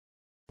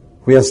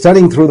We are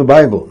studying through the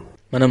Bible.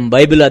 మనం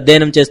Bible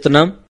అధ్యయనం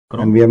చేస్తున్నాం.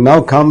 And we have now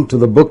come to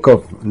the book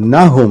of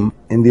Nahum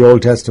in the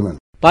Old Testament.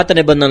 పాత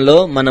నిబంధనలో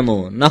మనము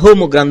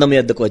నహూము గ్రంథం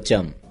యొద్దకు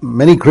వచ్చాం.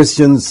 Many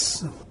Christians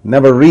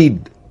never read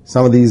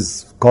some of these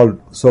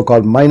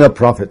so-called minor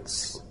prophets.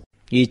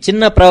 ఈ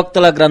చిన్న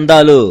ప్రవక్తల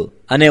గ్రంథాలు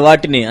అనే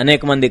వాటిని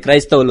అనేక మంది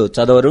క్రైస్తవులు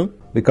చదవరు.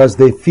 Because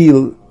they feel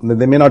that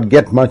they may not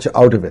get much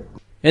out of it.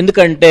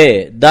 ఎందుకంటే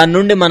దాని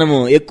నుండి మనము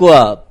ఎక్కువ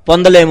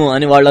పొందలేము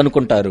అని వాళ్ళు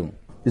అనుకుంటారు.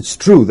 It's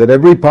true that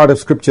every part of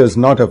scripture is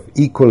not of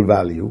equal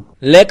value.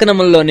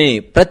 లేఖనముల్లోని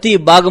ప్రతి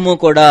భాగము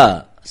కూడా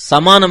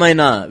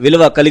సమానమైన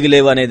విలువ కలిగి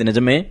లేవు అనేది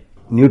నిజమే.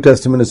 New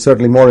Testament is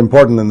certainly more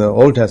important than the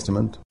Old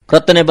Testament.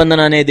 క్రొత్త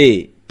నిబంధన అనేది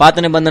పాత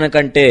నిబంధన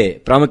కంటే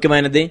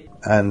ప్రాముఖ్యమైనది.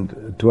 And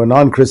to a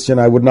non-Christian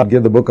I would not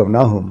give the book of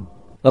Nahum.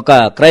 ఒక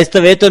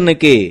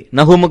క్రైస్తవేతరునికి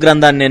నహూము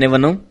గ్రంథాన్ని నేను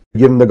ఇవ్వను.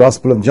 Give him the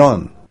Gospel of John.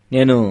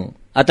 నేను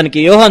అతనికి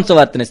యోహాను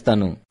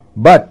సువార్తనిస్తాను.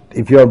 But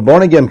if you are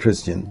born again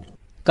Christian,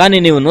 కానీ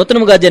నీవు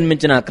నూతనముగా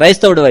జన్మించిన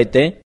క్రైస్తవుడు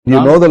అయితే, you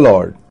know the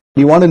Lord,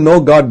 you want to know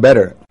God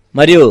better,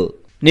 మరియు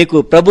నీకు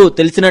ప్రభు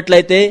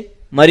తెలిసినట్లయితే,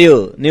 మరియు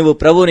నీవు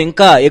ప్రభువుని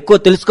ఇంకా ఎక్కువ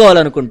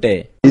తెలుసుకోవాలనుకుంటే,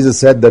 Jesus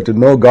said that to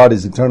know God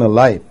is eternal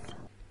life.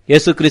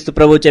 యేసుక్రీస్తు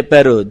ప్రభు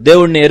చెప్పారు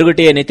దేవుణ్ణి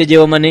ఎరుగుటయే నిత్య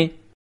జీవమని.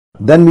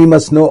 Then we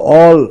must know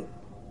all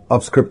of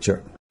scripture.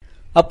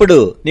 అప్పుడు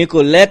నీకు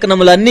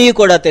లేఖనములన్నీ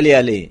కూడా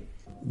తెలియాలి.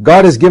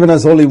 God has given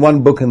us only one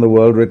book in the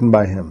world written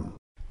by him.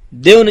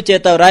 దేవుని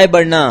చేత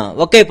వ్రాయబడిన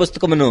ఒకే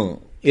పుస్తకమును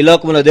ఈ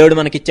లోకములో దేవుడు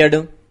మనకిచ్చాడు.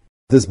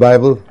 This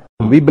Bible,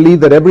 we believe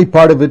that every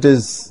part of it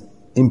is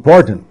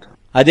important.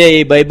 అదే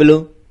ఈ బైబిలు.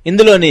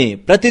 ఇందులోని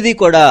ప్రతిదీ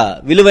కూడా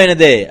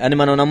విలువైనదే అని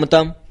మనం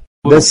నమ్ముతాం.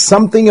 There's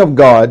something of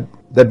God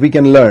that we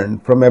can learn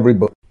from every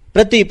book.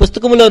 ప్రతి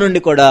పుస్తకములో నుండి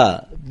కూడా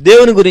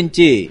దేవుని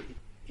గురించి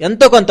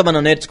ఎంతో కొంత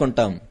మనం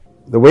నేర్చుకుంటాం.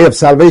 The way of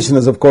salvation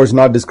is of course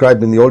not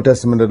described in the Old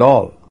Testament at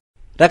all.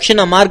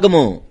 రక్షణ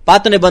మార్గము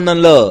పాత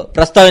నిబంధనలో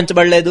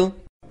ప్రస్తావించబడలేదు.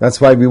 That's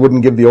why we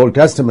wouldn't give the Old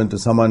Testament to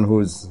someone who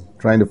is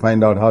trying to find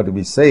out how to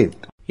be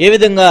saved. ఏ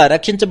విధంగా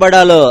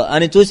రక్షించబడాలో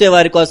అని చూసే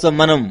వారి కోసం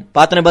మనం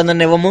పాత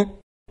నిబంధన ఇవ్వము.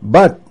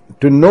 But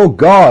to know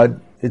God,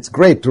 it's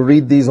great to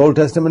read these Old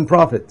Testament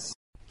prophets.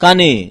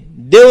 కానీ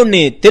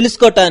దేవుణ్ణి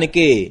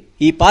తెలుసుకోవటానికి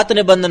ఈ పాత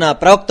నిబంధన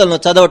ప్రవక్తలను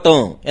చదవటం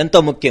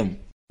ఎంతో ముఖ్యం.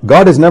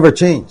 God has never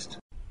changed.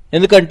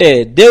 ఎందుకంటే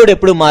దేవుడు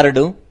ఎప్పుడు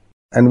మారడు.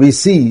 And we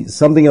see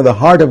something of the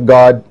heart of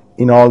God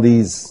in all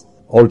these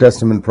Old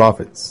Testament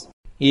prophets.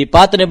 ఈ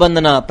పాత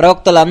నిబంధన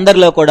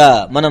ప్రవక్తలందరిలో కూడా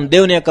మనం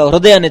దేవుని యొక్క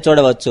హృదయాన్ని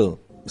చూడవచ్చు.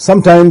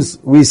 Sometimes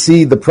we see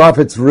the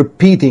prophets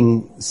repeating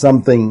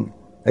something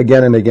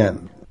again and again.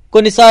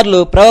 కొన్నిసార్లు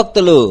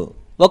ప్రవక్తలు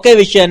ఒకే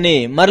విషయాన్ని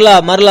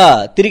మరలా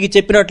తిరిగి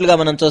చెప్పినట్లుగా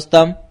మనం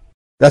చూస్తాం.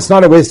 That's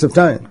not a waste of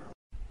time.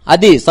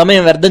 అది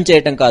సమయం వ్యర్థం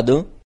చేయటం కాదు.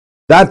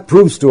 That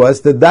proves to us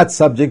that that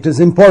subject is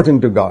important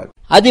to God.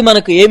 అది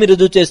మనకు ఏమి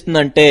రుజువు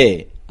చేస్తుందంటే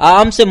ఆ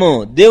అంశము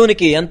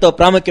దేవునికి ఎంతో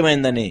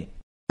ప్రాముఖ్యమైనదని.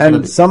 And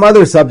some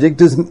other subject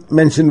is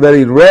mentioned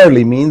very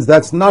rarely means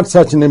that's not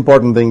such an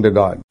important thing to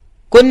God.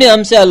 కొన్ని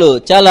అంశాలు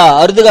చాలా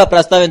అరుదుగా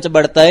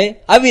ప్రస్తావించబడతాయి.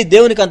 అవి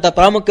దేవునికి అంత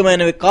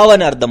ప్రాముఖ్యమైనవి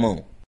కావని అర్థము.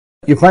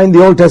 You find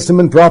the Old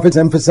Testament prophets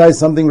emphasize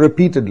something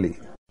repeatedly.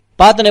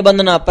 పాత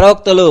నిబంధన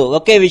ప్రవక్తలు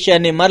ఒకే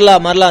విషయాన్ని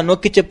మరలా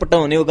నొక్కి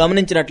చెప్పటం నీవు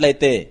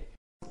గమనించినట్లయితే,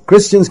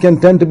 Christians can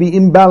tend to be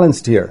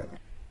imbalanced here.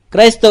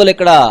 క్రైస్తవులు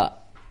ఇక్కడ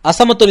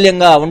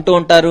అసమతుల్యంగా ఉంటూ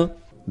ఉంటారు.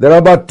 There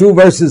are about 2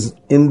 verses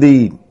in the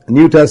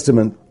New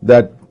Testament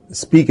that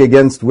speak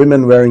against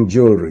women wearing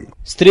jewelry.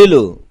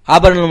 స్త్రీలు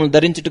ఆభరణములు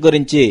ధరించుట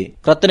గురించి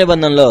క్రొత్త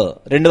నిబంధనలో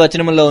 2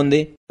 వచనముల్లో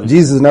ఉంది.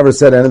 Jesus never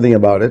said anything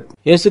about it.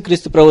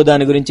 యేసుక్రీస్తు ప్రభు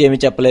దాని గురించి ఏమీ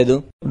చెప్పలేదు.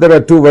 There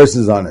are 2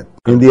 verses on it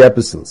in the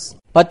epistles.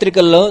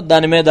 పత్రికల్లో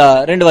దాని మీద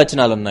 2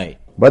 వచనాలున్నాయి.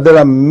 But there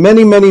are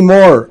many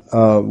more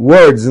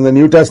words in the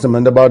New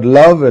Testament about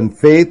love and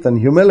faith and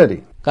humility.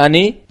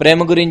 కానీ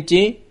ప్రేమ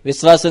గురించి,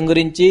 విశ్వాసం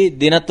గురించి,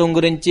 దీనత్వం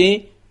గురించి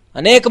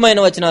అనేకమైన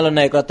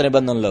వచనాలున్నాయి క్రొత్త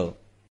నిబంధనలో.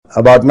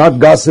 About not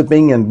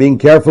gossiping and being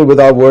careful with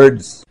our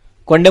words.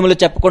 కొండెములు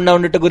చెప్పకుండా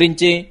ఉండట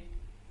గురించి,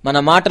 మన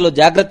మాటలు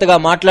జాగ్రత్తగా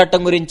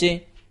మాట్లాడటం గురించి,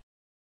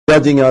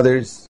 Judging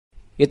others.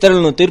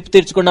 ఇతరులను తీర్పు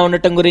తీర్చకుండా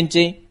ఉండటం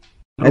గురించి.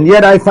 And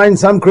yet I find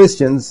some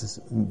Christians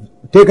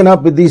taken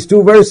up with these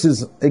 2 verses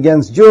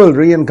against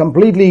jewelry and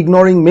completely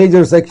ignoring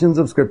major sections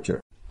of scripture.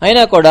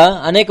 అయినా కూడా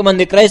అనేక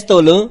మంది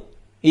క్రైస్తవులు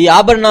ఈ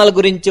ఆభరణాల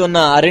గురించి ఉన్న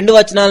ఆ 2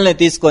 వచనాలనే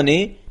తీసుకొని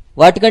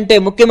వాటికంటే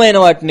ముఖ్యమైన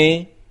వాటిని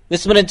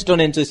విస్మరించడం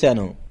నేను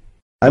చూశాను.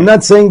 I'm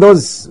not saying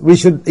we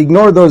should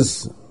ignore those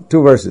 2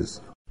 verses.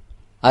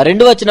 ఆ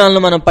 2 వచనాలను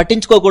మనం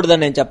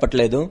పట్టించుకోకూడదని నేను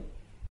చెప్పట్లేదు.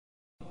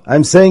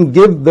 I'm saying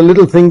give the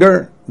little finger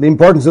the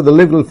importance of the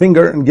little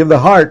finger and give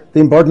the heart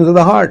the importance of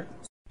the heart.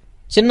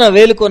 చిన్న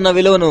వేలుకు ఉన్న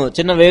విలువను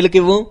చిన్న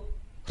వేలుకివ్వు,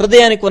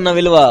 హృదయానికి ఉన్న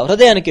విలువ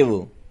హృదయానికివ్వు.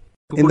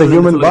 In the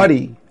human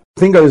body,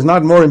 finger is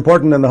not more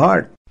important than the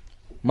heart.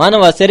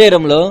 మానవ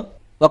శరీరంలో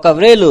ఒక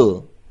వేలు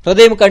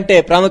హృదయం కంటే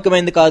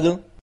ప్రాముఖ్యమైనది కాదు.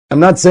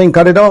 I'm not saying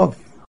cut it off.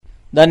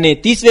 దాన్ని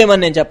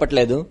తీసివేయమని నేను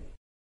చెప్పట్లేదు.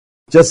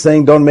 Just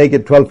saying don't make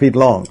it 12 feet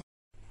long.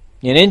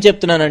 నేనేం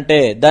చెప్తున్నానంటే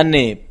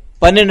దాన్ని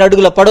 12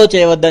 అడుగుల పొడవు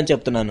చేయవద్దని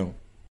చెప్తున్నాను.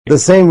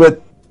 The same with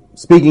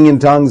speaking in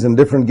tongues and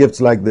different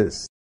gifts like this.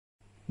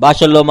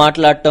 భాషల్లో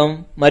మాట్లాడటం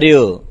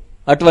మరియు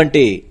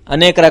అటువంటి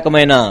అనేక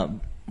రకమైన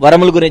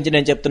వరముల గురించి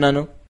నేను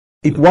చెప్తున్నాను.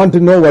 If you want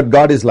to know what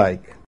God is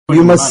like,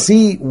 you must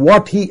see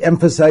what He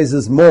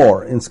emphasizes more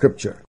in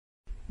Scripture.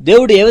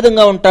 దేవుడు ఏ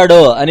విధంగా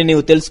ఉంటాడో అని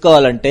నీవు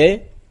తెలుసుకోవాలంటే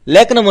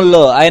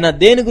లేఖనముల్లో ఆయన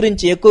దేని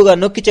గురించి ఎక్కువగా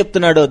నొక్కి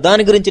చెప్తున్నాడో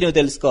దాని గురించి నీవు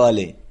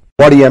తెలుసుకోవాలి.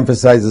 What He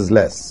emphasizes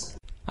less.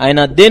 ఆయన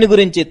దేని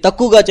గురించి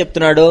తక్కువగా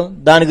చెప్తున్నాడో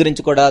దాని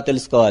గురించి కూడా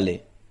తెలుసుకోవాలి.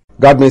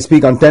 God may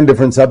speak on 10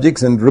 different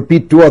subjects and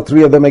repeat 2 or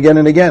 3 of them again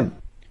and again.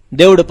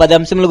 దేవుడు 10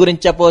 అంశముల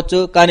గురించి చెప్పవచ్చు,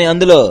 కానీ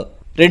అందులో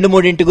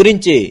 2-3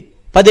 గురించి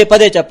పదే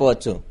పదే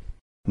చెప్పవచ్చు.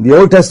 The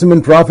Old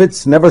Testament prophets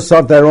never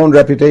sought their own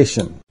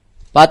reputation.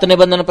 పాత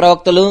నిబంధన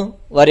ప్రవక్తలు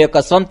వారి యొక్క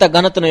సొంత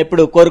ఘనతను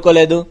ఎప్పుడూ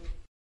కోరుకోలేదు.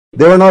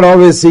 They were not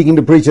always seeking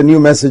to preach a new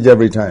message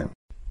every time.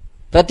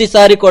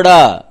 ప్రతిసారి కూడా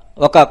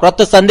ఒక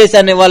క్రొత్త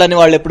సందేశాన్ని ఇవ్వాలని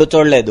వాళ్ళు ఎప్పుడు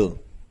చూడలేదు.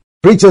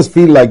 Preachers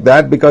feel like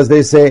that because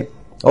they say,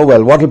 oh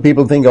well, what will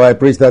people think if I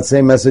preach that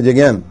same message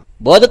again?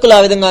 బోధకులు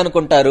ఆ విధంగా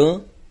అనుకుంటారు,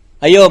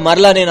 అయ్యో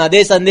మరలా నేను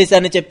అదే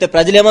సందేశాన్ని చెప్తే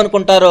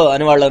ప్రజలేమనుకుంటారో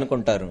అని వాళ్ళు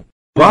అనుకుంటారు.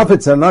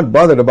 Prophets are not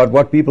bothered about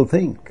what people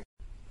think.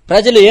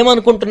 ప్రజలు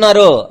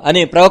ఏమనుకుంటున్నారో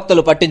అని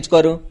ప్రవక్తలు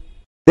పట్టించుకోరు.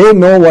 They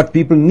know what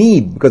people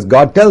need because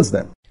God tells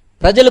them.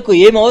 ప్రజలకు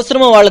ఏం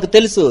అవసరమో వాళ్ళకు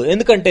తెలుసు,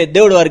 ఎందుకంటే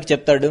దేవుడు వారికి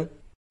చెప్తాడు.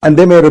 And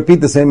they may repeat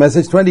the same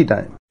message 20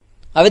 times.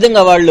 ఆ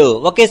విధంగా వాళ్ళు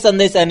ఒకే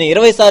సందేశాన్ని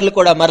 20 సార్లు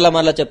కూడా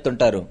మరలా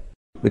చెప్తుంటారు.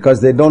 Because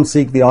they don't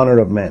seek the honor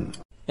of men.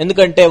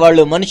 ఎందుకంటే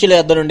వాళ్ళు మనుషుల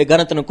యొద్ద నుండి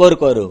ఘనతను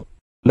కోరుకోరు.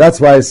 That's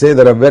why I say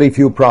there are very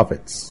few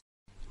prophets.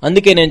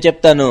 అందుకే నేను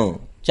చెప్తాను,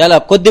 చాలా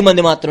కొద్ది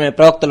మంది మాత్రమే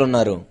ప్రవక్తలు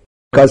ఉన్నారు.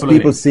 Because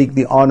people seek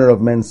the honor of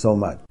men so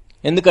much.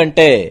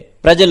 ఎందుకంటే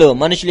ప్రజలు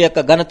మనుషుల యొక్క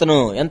ఘనతను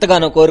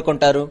ఎంతగానో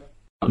కోరుకుంటారు.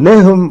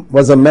 Nahum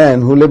was a man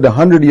who lived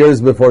 100 years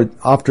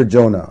after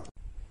Jonah.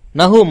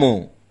 నహూము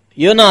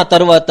యోనా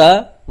తరువాత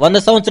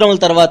 100 సంవత్సరముల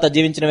తర్వాత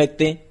జీవించిన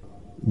వ్యక్తి.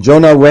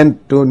 Jonah went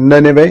to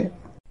Nineveh.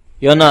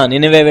 యోనా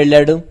నినివే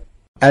వెళ్ళాడు.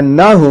 And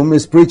Nahum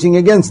is preaching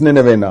against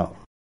Nineveh now.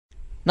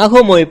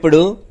 నహూము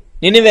ఇప్పుడు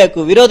నినివేకు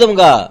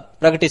విరోధంగా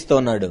ప్రకటిస్తూ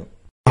ఉన్నాడు.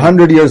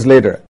 100 years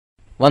later.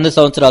 100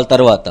 సంవత్సరాల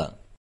తర్వాత.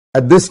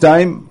 At this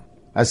time,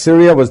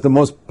 Assyria was the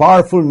most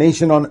powerful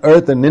nation on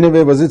earth and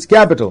Nineveh was its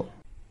capital.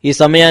 ఈ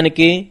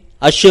సమయానికి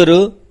అష్షూరు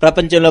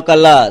ప్రపంచంలో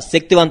కల్లా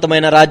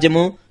శక్తివంతమైన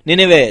రాజ్యము,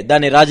 నినివే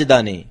దాని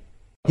రాజధాని.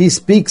 He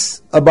speaks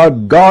about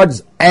God's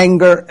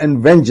anger and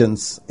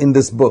vengeance in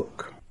this book.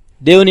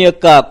 దేవుని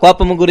యొక్క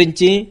కోపము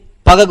గురించి,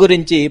 పగ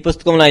గురించి ఈ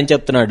పుస్తకంలో ఆయన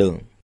చెప్తున్నాడు.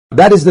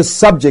 That is the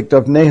subject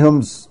of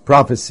Nahum's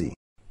prophecy.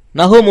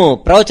 నహూము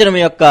ప్రవచనం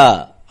యొక్క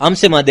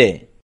అంశం అదే.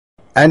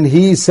 And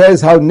he says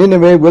how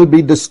Nineveh will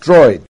be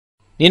destroyed.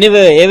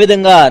 Nineveh ఏ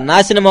విధంగా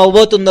నాశనం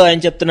అవబోతుందో ఆయన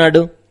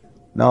చెప్తున్నాడు.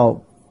 Now,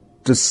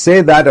 to say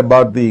that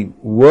about the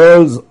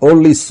world's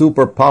only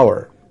superpower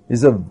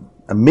is an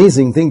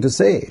amazing thing to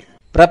say.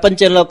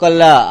 ప్రపంచంలో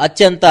కల్లా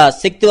అత్యంత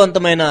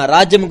శక్తివంతమైన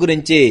రాజ్యం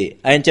గురించి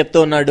ఆయన చెప్తూ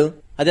ఉన్నాడు.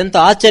 అదెంత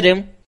ఆశ్చర్యం.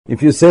 If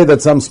you say that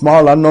some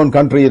small unknown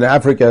country in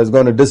Africa is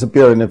going to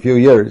disappear in a few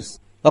years,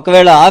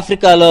 ఒకవేళ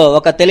ఆఫ్రికాలో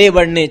ఒక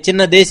తెలియబడని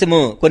చిన్న దేశము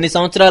కొన్ని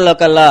సంవత్సరాల్లో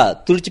కల్లా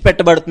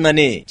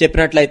తుడిచిపెట్టబడుతుందని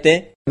చెప్పినట్లయితే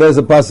there's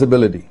a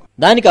possibility.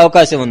 దానికి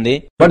అవకాశం ఉంది.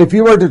 But if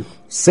you were to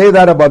say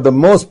that about the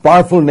most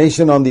powerful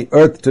nation on the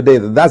earth today,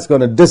 that's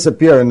going to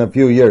disappear in a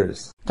few years.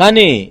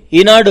 కానీ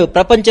ఈనాడు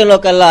ప్రపంచంలో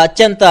కల్లా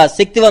అత్యంత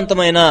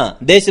శక్తివంతమైన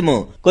దేశము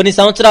కొన్ని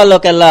సంవత్సరాల్లో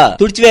కల్లా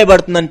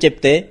తుడిచివేయబడుతుందని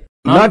చెప్తే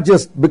not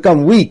just become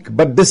weak,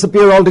 but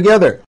disappear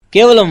altogether.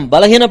 కేవలం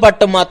బలహీన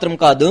పట్టం మాత్రం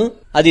కాదు,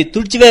 అది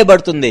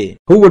తుడిచివేయబడుతుంది.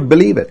 Who would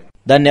believe it?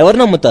 దాన్ని ఎవరు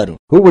నమ్ముతారు?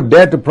 Who would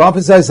dare to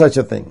prophesy such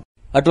a thing?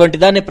 అటువంటి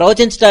దాన్ని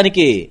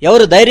ప్రవచించడానికి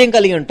ఎవరు ధైర్యం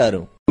కలిగి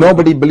ఉంటారు?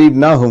 Nobody believed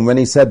Nahum when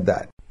he said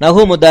that.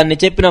 నహూము దాన్ని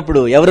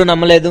చెప్పినప్పుడు ఎవరు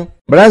నమ్మలేదు.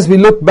 But as we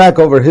look back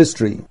over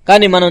history,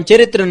 కానీ మనం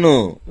చరిత్రను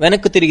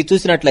వెనక్కు తిరిగి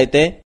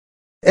చూసినట్లయితే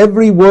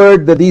every word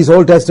that these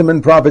Old Testament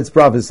prophets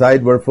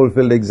prophesied were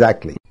fulfilled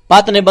exactly.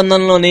 పాత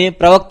నిబంధనలోని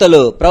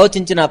ప్రవక్తలు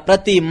ప్రవచించిన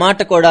ప్రతి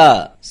మాట కూడా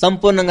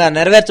సంపూర్ణంగా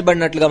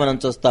నెరవేర్చబడినట్లుగా మనం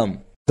చూస్తాం.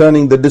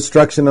 Concerning the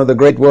destruction of the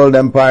great world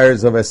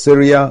empires of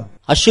Assyria,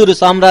 అష్షూరు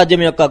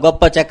సామ్రాజ్యం యొక్క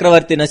గొప్ప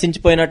చక్రవర్తి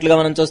నశించిపోయినట్లుగా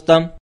మనం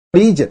చూస్తాం.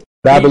 Egypt,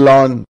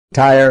 Babylon,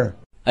 Tyre,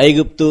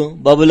 ఐగుప్తు,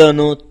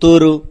 బబులోను,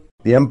 తూరు.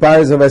 the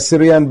empires of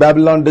Assyria and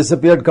Babylon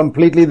disappeared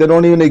completely. They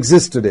don't even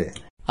exist today.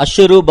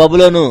 అష్షూరు,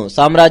 బబులోను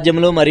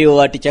సామ్రాజ్యములు మరియు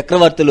వాటి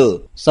చక్రవర్తులు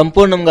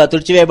సంపూర్ణంగా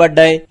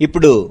తుడిచివేయబడ్డాయి.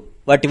 ఇప్పుడు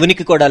వాటి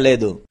ఉనికి కూడా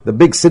లేదు. The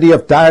big city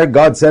of Tyre,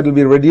 God said, will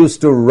be reduced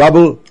to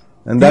rubble,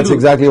 and that's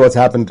exactly what's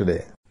happened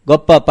today.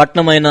 గొప్ప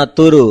పట్టణమైన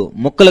తూరు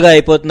ముక్కలుగా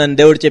అయిపోతుందని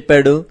దేవుడు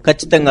చెప్పాడు.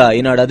 ఖచ్చితంగా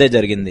ఈనాడు అదే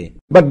జరిగింది.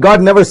 But God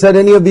never said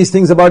any of these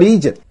things about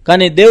Egypt,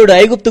 కానీ దేవుడు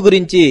ఐగుప్తు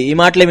గురించి ఈ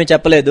మాటలేమీ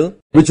చెప్పలేదు.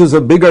 which was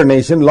a bigger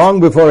nation long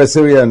before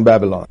Assyria and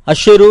Babylon.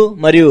 అష్షూరు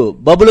మరియు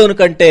బబులోను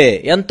కంటే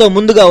ఎంతో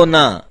ముందుగా ఉన్న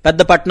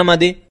పెద్ద పట్టణం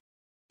అది.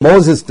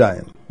 Moses'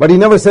 time. But he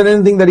never said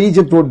anything that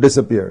Egypt would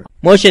disappear.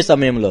 మోషే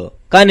సమయంలో.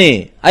 కానీ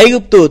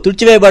ఐగుప్తు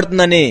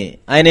తుడిచివేయబడుతుందని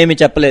ఆయన ఏమీ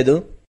చెప్పలేదు.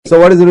 So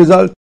what is the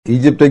result?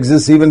 Egypt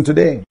exists even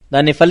today.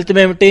 దాని ఫలితం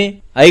ఏమిటి?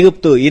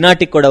 ఐగుప్తు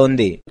ఈనాటికి కూడా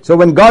ఉంది. So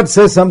when God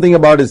says something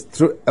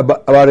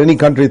about any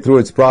country through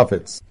its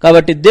prophets,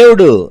 కాబట్టి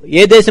దేవుడు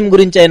ఏ దేశం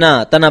గురించి అయినా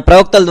తన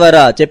ప్రవక్తల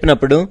ద్వారా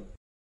చెప్పినప్పుడు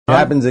it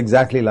happens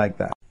exactly like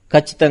that.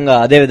 ఖచ్చితంగా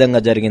అదే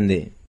విధంగా జరిగింది.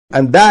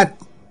 And that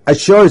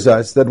assures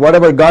us that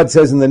whatever God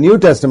says in the New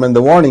Testament,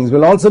 the warnings,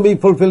 will also be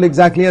fulfilled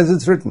exactly as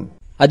it's written.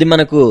 అది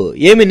మనకు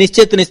ఏమి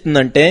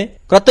నిశ్చయితనిస్తుందంటే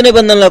క్రొత్త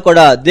నిబంధనలో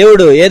కూడా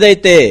దేవుడు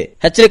ఏదైతే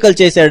హెచ్చరికలు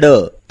చేశాడో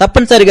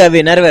తప్పనిసరిగా అవి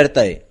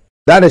నెరవేరుతాయి.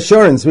 That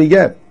assurance we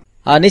get.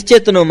 ఆ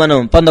నిశ్చయితను మనం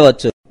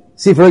పొందవచ్చు.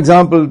 See, for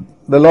example,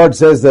 the Lord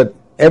says that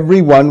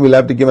everyone will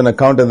have to give an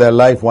account of their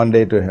life one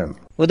day to Him.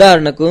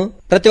 ఉదాహరణకు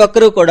ప్రతి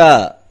ఒక్కరూ కూడా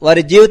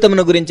వారి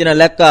జీవితమును గురించిన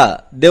లెక్క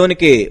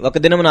దేవునికి ఒక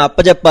దినమున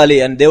అప్పజెప్పాలి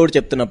అని దేవుడు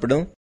చెప్తున్నప్పుడు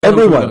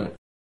everyone,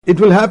 it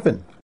will happen,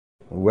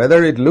 whether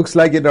it looks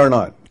like it or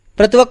not.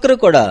 ప్రతి ఒక్కరూ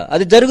కూడా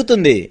అది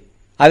జరుగుతుంది,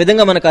 ఆ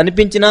విధంగా మనకు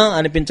అనిపించినా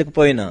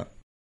అనిపించకపోయినా.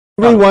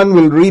 Everyone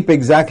will reap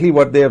exactly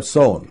what they have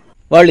sown.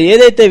 వాళ్ళు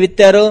ఏదైతే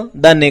విత్తారో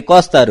దాన్ని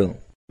కోస్తారు.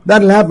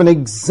 That will happen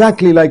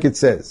exactly like it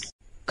says.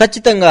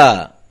 ఖచ్చితంగా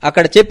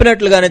అక్కడ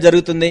చెప్పినట్లుగానే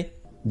జరుగుతుంది.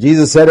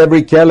 Jesus said,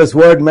 every careless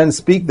word men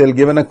speak, they'll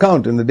give an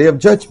account in the day of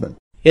judgment.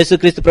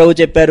 యేసుక్రీస్తు ప్రభు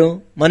చెప్పారు,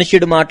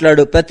 మనుష్యుడు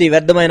మాట్లాడు ప్రతి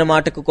వ్యర్థమైన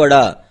మాటకు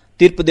కూడా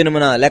తీర్పు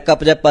దినమున లెక్క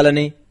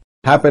అప్పజెప్పాలని.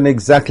 Happen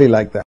exactly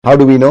like that. How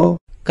do we know?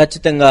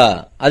 ఖచ్చితంగా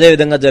అదే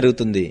విధంగా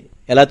జరుగుతుంది.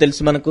 ఎలా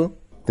తెలుసు మనకు?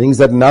 Things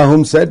that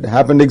Nahum said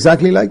happened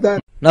exactly like that.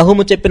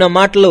 నహుము చెప్పిన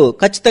మాటలు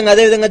ఖచ్చితంగా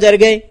అదే విధంగా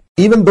జరిగాయి.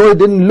 Even though it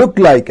didn't look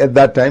like at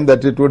that time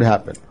that it would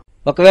happen.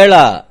 ఒకవేళ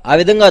ఆ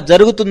విధంగా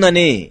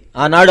జరుగుతుందని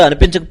ఆనాడు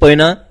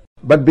అనిపించకపోయినా,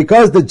 but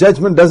because the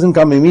judgment doesn't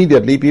come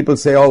immediately, people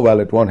say, oh well,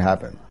 it won't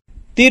happen.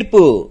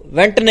 తీర్పు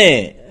వెంటనే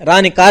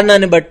రాని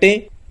కారణాన్ని బట్టి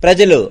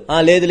ప్రజలు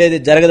లేదు లేదు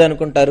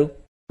జరగదనుకుంటారు.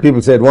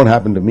 People say it won't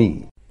happen to me.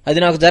 అది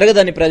నాకు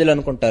జరగదని ప్రజలు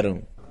అనుకుంటారు.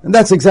 And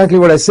that's exactly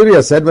what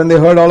Assyria said when they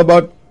heard all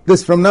about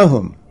this from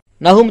Nahum.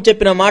 నహుం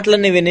చెప్పిన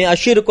మాటలన్నీ విని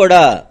అష్షూరు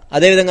కూడా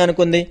అదే విధంగా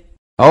అనుకుంది.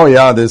 Oh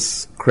yeah, this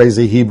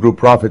crazy Hebrew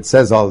prophet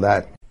says all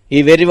that.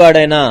 ఈ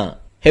వెర్రివాడైన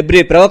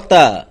హెబ్రీ ప్రవక్త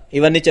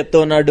ఇవన్నీ చెప్తూ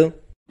ఉన్నాడు.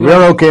 We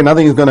are okay,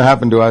 nothing is going to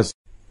happen to us.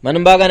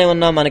 మనం బాగానే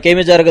ఉన్నాం,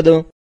 మనకేమీ జరగదు.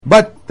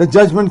 But the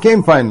judgment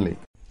came finally.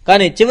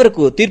 కానీ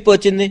చివరకు తీర్పు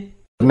వచ్చింది.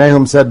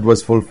 Nahum said was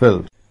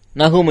fulfilled.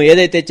 నహుము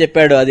ఏదైతే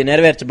చెప్పాడో అది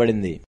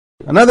నెరవేర్చబడింది.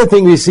 Another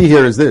thing we see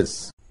here is this.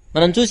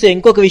 మనం చూసే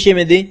ఇంకొక విషయం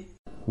ఇది.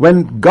 When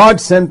God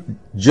sent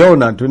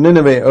Jonah to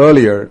Nineveh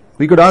earlier,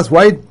 we could ask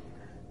why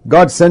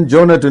God sent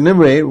Jonah to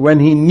Nineveh when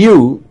he knew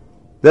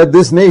that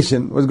this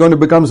nation was going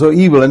to become so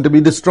evil and to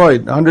be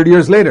destroyed 100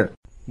 years later.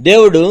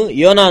 దేవుడు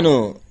యోనాను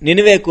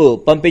నినివేకు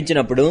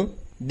పంపించినప్పుడు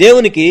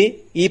దేవునికి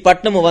ఈ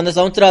పట్టణము 100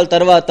 సంవత్సరాల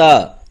తర్వాత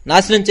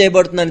నాశనం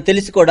చేయబడుతుందని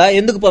తెలిసి కూడా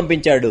ఎందుకు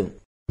పంపించాడు?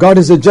 God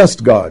is a just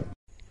God.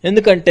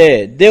 ఎందుకంటే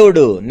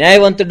దేవుడు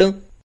న్యాయవంతుడు.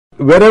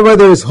 Wherever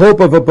there is hope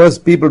of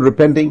people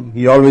repenting,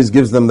 he always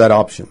gives them that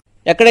option.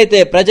 ఎక్కడైతే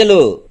ప్రజలు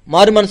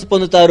మారు మనసు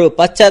పొందుతారు,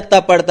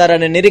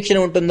 పశ్చాత్తాపడతారనే నిరీక్షణ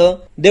ఉంటుందో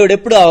దేవుడు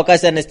ఎప్పుడూ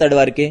అవకాశాన్ని ఇస్తాడు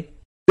వారికి.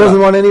 He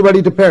doesn't want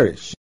anybody to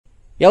perish.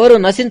 ఎవరు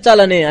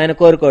నశించాలని ఆయన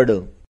కోరుకోడు.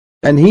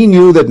 And he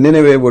knew that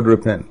Nineveh would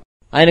repent.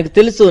 ఆయనకు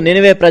తెలుసు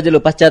నినివే ప్రజలు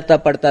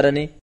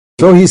పశ్చాత్తాపడతారని.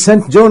 So he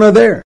sent Jonah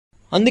there.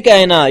 అందుకే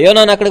ఆయన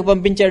యోనాను అక్కడికి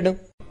పంపించాడు.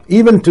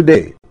 Even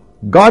today,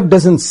 God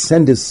doesn't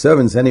send his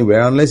servants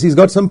anywhere unless he's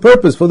got some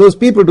purpose for those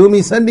people to whom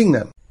he's sending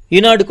them.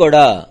 ఈనాడు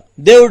కూడా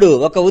దేవుడు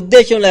ఒక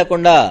ఉద్దేశం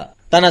లేకుండా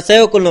తన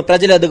సేవకులను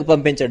ప్రజల ఎదుగు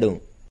పంపించడు.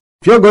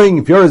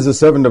 If you're as a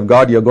servant of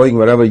God, you're going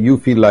wherever you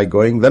feel like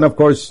going, then of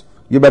course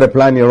you better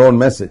plan your own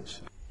message.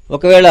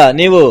 ఒకవేళ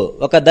నీవు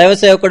ఒక దైవ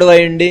సేవకుడు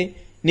అయ్యుండి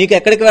నీకు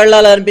ఎక్కడికి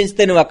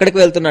వెళ్లాలనిపిస్తే నువ్వు అక్కడికి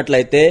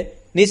వెళ్తున్నట్లయితే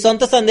నీ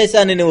సొంత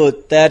సందేశాన్ని నువ్వు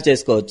తయారు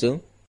చేసుకోవచ్చు.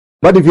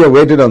 But if you have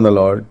waited on the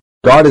Lord,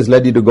 God has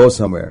led you to go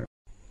somewhere.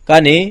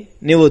 కానీ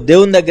నీవు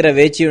దేవుని దగ్గర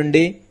వేచి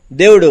ఉండి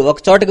దేవుడు ఒక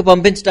చోటకు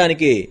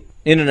పంపించడానికి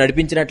నిన్ను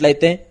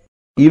నడిపించినట్లయితే,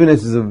 even if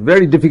it's a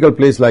very difficult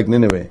place like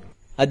Nineveh,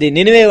 అది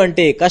నినివే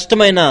వంటి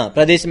కష్టమైన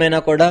ప్రదేశమైనా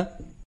కూడా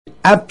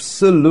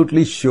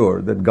absolutely sure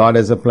that God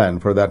has a plan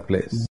for that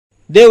place.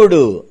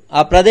 దేవుడు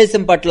ఆ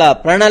ప్రదేశం పట్ల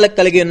ప్రణాళిక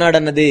కలిగి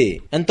ఉన్నాడన్నది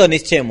ఎంతో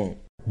నిశ్చయము.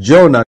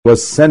 Jonah was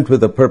sent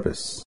with a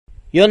purpose.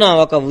 యోనా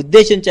ఒక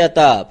ఉద్దేశం చేత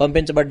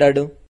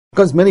పంపించబడ్డాడు.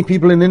 Because many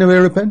people in Nineveh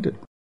repented.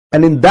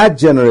 And in that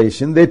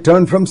generation they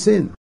turned from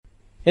sin.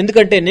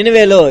 ఎందుకంటే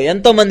నినివేలో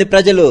ఎంతో మంది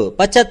ప్రజలు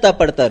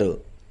పశ్చాత్తాపడతారు.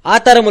 ఆ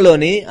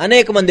తరములోని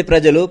అనేక మంది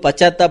ప్రజలు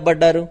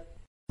పశ్చాత్తాపడ్డారు.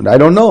 And I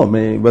don't know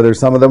whether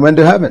some of them went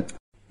to heaven.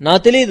 నా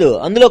తెలీదు,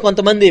 అందులో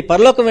కొంతమంది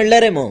పరలోకం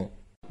వెళ్లారేమో.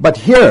 But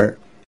here,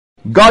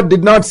 God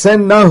did not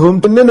send Nahum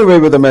to Nineveh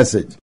with a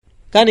message.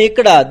 కానీ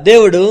ఇక్కడ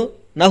దేవుడు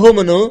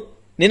నహుమును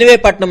నినివే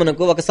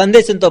పట్టణమునకు ఒక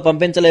సందేశంతో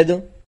పంపించలేదు.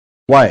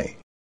 Why?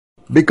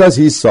 Because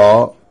he saw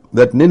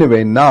that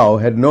Nineveh now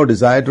had no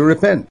desire to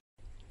repent.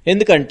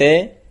 ఎందుకంటే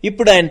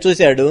ఇప్పుడు ఆయన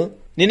చూశాడు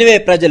నినివే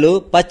ప్రజలు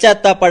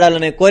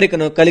పశ్చాత్తాపడాలనే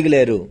కోరికను కలిగి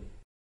లేరు.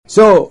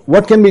 So,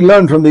 what can we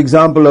learn from the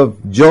example of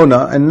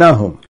Jonah and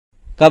Nahum?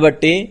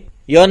 కాబట్టి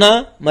యోనా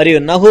మరియు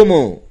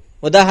నహుము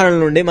ఉదాహరణల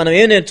నుండి మనం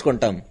ఏం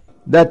నేర్చుకుంటాం?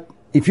 That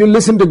if you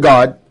listen to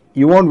God,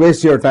 you won't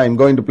waste your time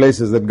going to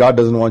places that God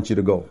doesn't want you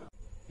to go.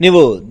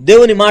 నీవు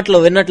దేవుని మాటలు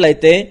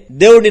విన్నట్లయితే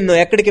దేవుడు నిన్ను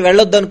ఎక్కడికి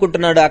వెళ్ళొద్దు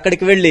అనుకుంటున్నాడు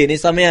అక్కడికి వెళ్లి నీ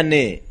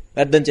సమయాన్ని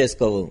వ్యర్థం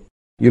చేసుకోవు.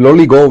 You'll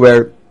only go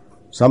where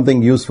something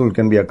useful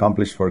can be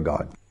accomplished for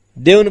God.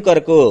 దేవుని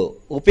కొరకు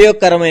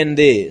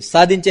ఉపయోగకరమైనది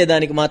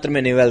సాధించేదానికి మాత్రమే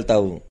నీవు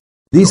వెళ్తావు.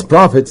 These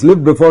prophets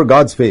lived before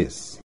God's face.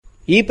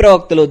 ఈ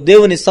ప్రవక్తలు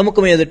దేవుని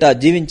సముఖం ఎదుట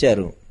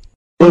జీవించారు.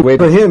 Wait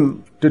for him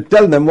to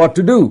tell them what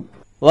to do.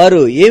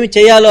 వారు ఏమి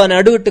చేయాలో అని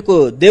అడుగుటకు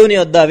దేవుని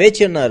యొద్ద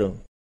వేచి ఉన్నారు.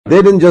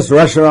 They didn't just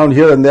rush around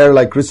here and there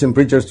like Christian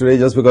preachers today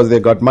just because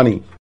they got money.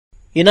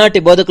 ఈనాటి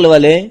బోధకుల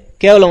వలె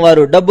కేవలం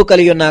వారు డబ్బు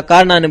కలిగి ఉన్న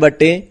కారణాన్ని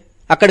బట్టి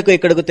అక్కడకు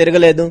ఇక్కడకు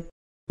తిరగలేదు.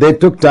 They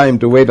took time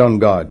to wait on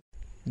God.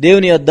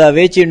 దేవుని యొద్ద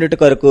వేచి ఉండుట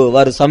కొరకు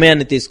వారు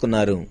సమయాన్ని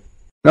తీసుకున్నారు.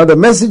 Now the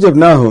message of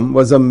Nahum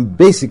was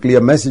basically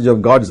a message of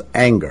God's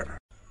anger.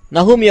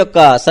 నహూం యొక్క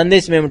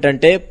సందేశం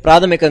ఏమిటంటే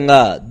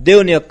ప్రాథమికంగా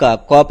దేవుని యొక్క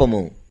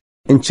కోపము.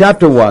 In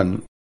chapter 1,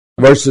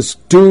 verses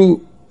 2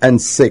 and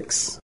 6,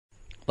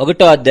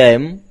 1వ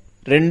అధ్యాయం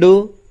 2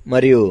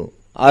 మరియు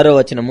 6వ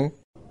వచనము,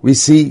 we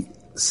see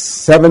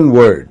 7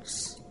 words.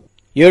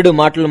 7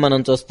 మాటలు మనం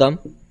చూస్తాం.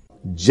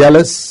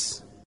 Jealous,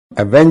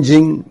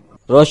 avenging,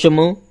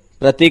 రోషము,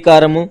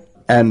 ప్రతీకారము,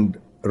 and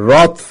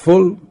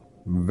wrathful,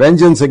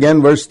 vengeance again,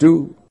 verse 2.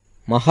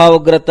 మహా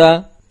ఉగ్రత,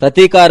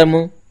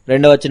 ప్రతీకారము,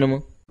 2వ వచనము.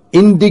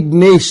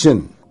 Indignation,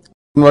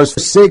 verse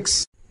 6.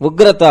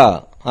 ఉగ్రత,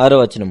 6వ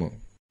వచనము.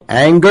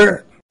 Anger,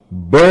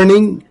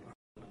 burning,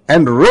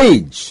 and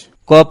rage.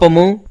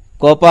 కోపము,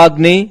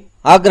 కోపాగ్ని,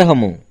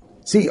 ఆగ్రహము.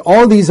 See,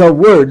 all these are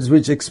words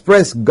which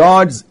express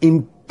God's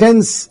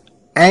intense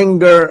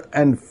anger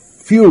and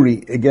fury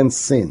against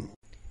sin.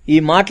 ఈ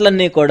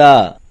మాటలన్నీ కూడా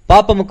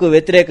పాపముకు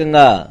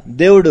వ్యతిరేకంగా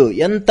దేవుడు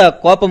ఎంత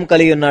కోపం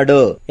కలిగి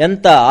ఉన్నాడో,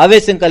 ఎంత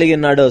ఆవేశం కలిగి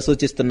ఉన్నాడో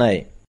సూచిస్తున్నాయి.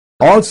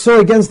 Also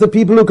against the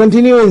people who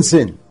continue in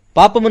sin.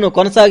 పాపమును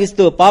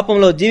కొనసాగిస్తూ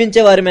పాపంలో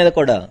జీవించే వారి మీద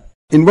కూడా.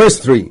 In verse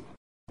 3,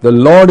 the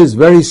Lord is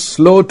very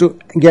slow to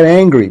get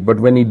angry, but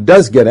when he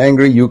does get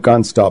angry, you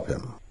can't stop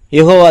him.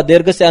 యెహోవా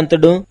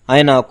దీర్ఘశాంతుడు,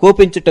 ఆయన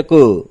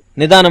కోపించుటకు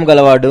నిదానం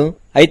గలవాడు,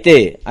 అయితే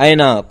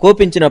ఆయన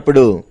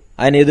కోపించినప్పుడు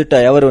ఆయన ఎదుట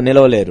ఎవరు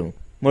నిలవలేరు.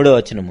 3వ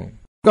వచనము.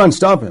 You can't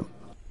stop him.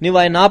 నీవు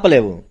ఆయన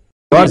ఆపలేవు.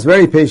 God is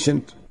very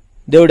patient,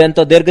 దేవుడు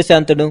ఎంతో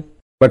దీర్ఘశాంతుడు,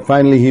 but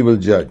finally he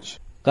will judge.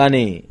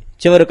 కానీ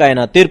చివరకు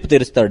ఆయన తీర్పు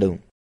తీరుస్తాడు.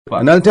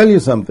 And I'll tell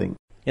you something.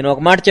 నేను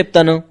ఒక మాట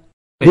చెప్తాను.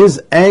 His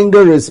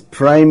anger is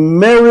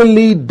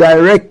primarily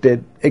directed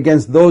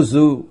against those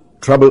who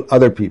trouble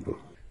other people.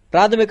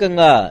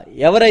 ప్రాథమికంగా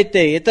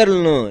ఎవరైతే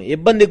ఇతరులను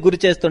ఇబ్బందికి గురి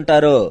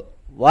చేస్తుంటారో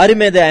వారి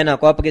మీదే ఆయన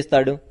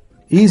కోపగిస్తాడు.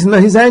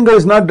 His anger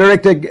is not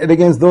directed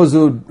against those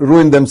who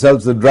ruin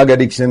themselves with drug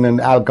addiction and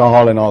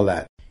alcohol and all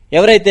that.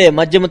 ఎవరైతే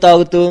మద్యము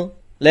తాగుతూ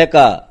లేక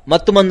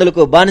మత్తు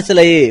మందులకు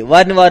బానిసలయ్యి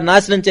వారిని వారు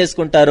నాశనం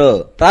చేసుకుంటారో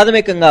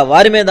ప్రాథమికంగా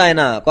వారి మీద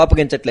ఆయన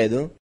కోపగించట్లేదు.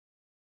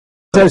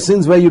 There are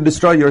sins where you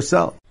destroy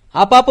yourself.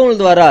 ఆ పాపముల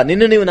ద్వారా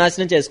నిన్ను నీవు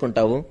నాశనం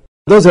చేసుకుంటావు.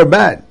 Those are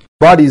bad.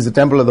 Body is the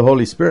temple of the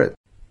Holy Spirit.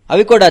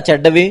 అవి కూడా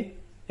చెడ్డవి,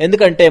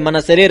 ఎందుకంటే మన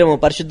శరీరము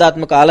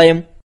పరిశుద్ధాత్మక ఆలయం.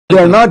 They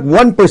are not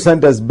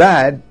 1% as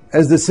bad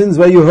as the sins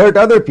where you hurt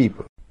other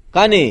people.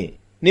 కానీ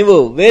నీవు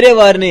వేరే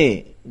వారిని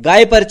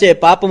గాయపరిచే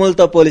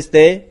పాపములతో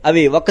పోలిస్తే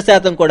అవి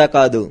 1% కూడా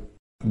కాదు.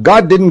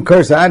 God didn't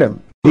curse Adam.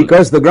 He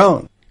cursed the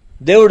ground.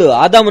 దేవుడు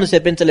ఆదామును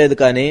శపించలేదు,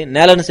 కానీ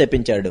నేలను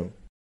శపించాడు.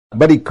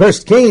 But he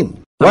cursed Cain.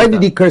 Why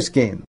did he curse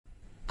Cain?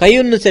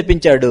 కయ్యూన్ను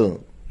శపించాడు.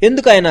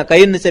 ఎందుకు ఆయన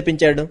కయ్యూన్ను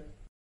శపించాడు?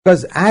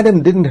 Because Adam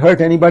didn't hurt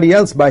anybody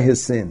else by his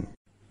sin.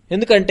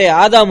 ఎందుకంటే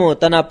ఆదాము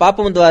తన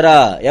పాపము ద్వారా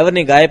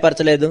ఎవరిని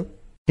గాయపరచలేదు.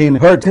 Cain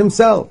hurt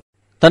himself.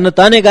 తన్ను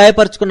తానే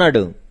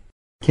గాయపరుచుకున్నాడు.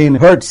 Cain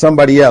hurt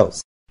somebody else.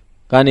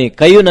 కానీ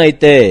కయ్యూను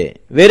అయితే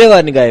వేరే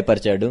వారిని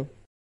గాయపరిచాడు.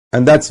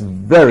 And that's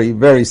very,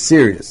 very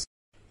serious.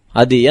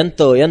 అది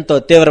ఎంతో ఎంతో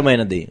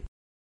తీవ్రమైనది.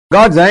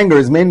 God's anger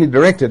is mainly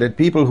directed at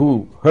people who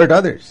hurt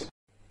others.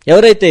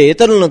 ఎవరైతే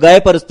ఇతరులను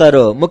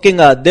గాయపరుస్తారో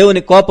ముఖ్యంగా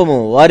దేవుని కోపము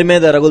వారి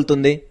మీద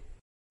రగులుతుంది.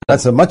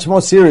 That's a much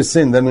more serious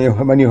sin than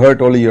when you hurt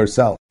only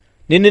yourself.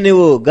 నిన్ను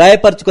నీవు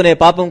గాయపరుచుకునే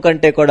పాపం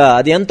కంటే కూడా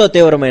అది ఎంతో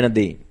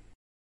తీవ్రమైనది.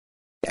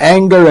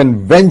 Anger and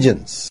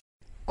vengeance.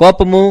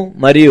 కోపము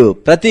మరియు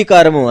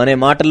ప్రతీకారము అనే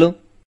మాటలు.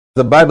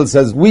 The Bible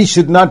says we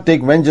should not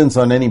take vengeance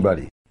on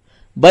anybody.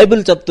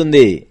 Bible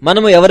చెప్తుంది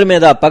మనము ఎవరి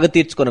మీద పగ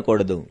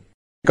తీర్చుకొనకూడదు.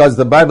 Because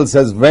the Bible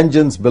says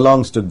vengeance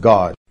belongs to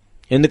God.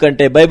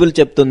 ఎందుకంటే బైబిల్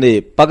చెప్తుంది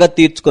పగ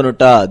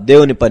తీర్చుకొనుట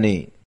దేవుని పని.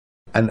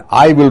 And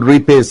I will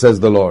repay, says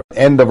the Lord.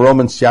 End of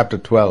Romans chapter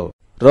 12.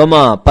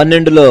 రోమా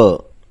 12లో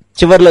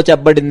చివర్లో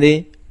చెప్పబడింది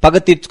పగ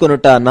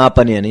తీర్చుకొనుట నా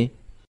పని అని.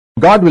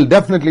 God will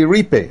definitely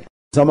repay.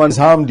 Someone's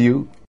harmed you.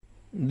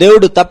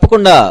 దేవుడు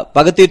తప్పకుండా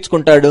పగ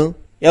తీర్చుకుంటాడు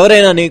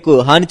ఎవరైనా నీకు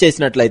హాని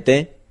చేసినట్లయితే.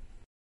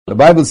 The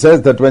Bible says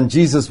that when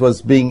Jesus was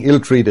being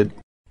ill-treated,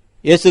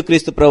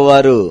 యేసుక్రీస్తు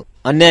ప్రభువారు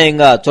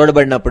అన్యాయంగా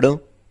చూడబడినప్పుడు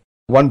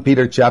 1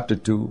 Peter chapter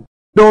 2,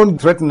 don't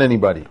threaten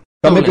anybody.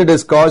 Committed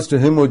his cause to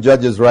him who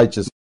judges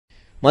righteous.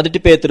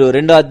 1 పేతురు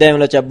 2వ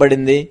అధ్యాయంలో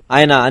చెప్పబడింది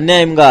ఆయన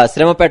అన్యాయంగా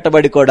శ్రమ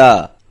పెట్టబడి కూడా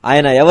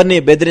ఆయన ఎవరిని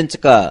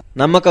బెదిరించక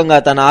నమ్మకంగా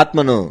తన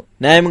ఆత్మను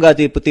న్యాయంగా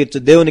తీర్పు తీర్చు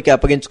దేవునికి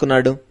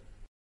అప్పగించుకున్నాడు.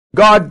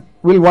 God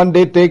will one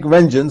day take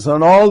vengeance on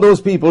all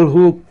those people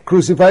who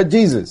crucified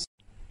Jesus.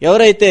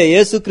 ఎవరైతే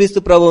యేసుక్రీస్తు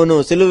ప్రభువును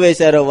సిలువ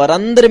వేశారో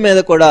వారందరి మీద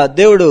కూడా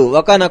దేవుడు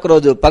ఒకానొక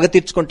రోజు పగ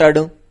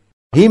తీర్చుకుంటాడు.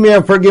 He may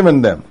have forgiven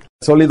them.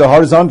 It's only the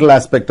horizontal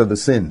aspect of the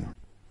sin.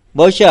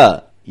 బహుశా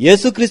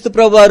యేసుక్రీస్తు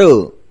ప్రభువారు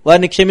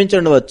వారిని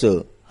క్షమించుండవచ్చు.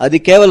 అది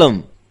కేవలం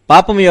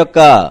పాపం యొక్క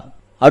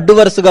అడ్డు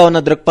వరుసగా ఉన్న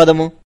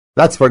దృక్పథము.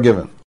 That's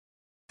forgiven.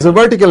 It's a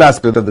vertical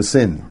aspect of the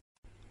sin.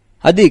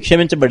 అది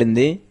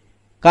క్షమించబడింది.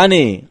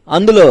 కాని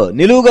అందులో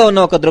నిలువుగా ఉన్న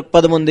ఒక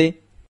దృక్పథం ఉంది.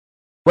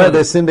 Where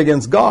they sinned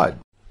against God.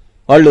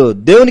 వాళ్ళు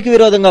దేవునికి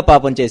విరోధంగా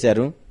పాపం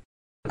చేశారు.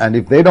 And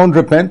if they don't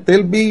repent,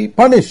 they'll be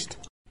punished.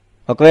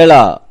 ఒకవేళ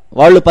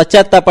వాళ్ళు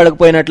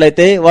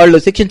పశ్చాత్తాపడకపోయినట్లయితే వాళ్ళు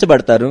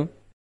శిక్షించబడతారు.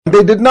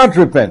 They did not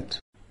repent.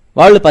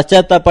 వాళ్ళు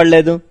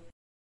పశ్చాత్తాపడలేదు.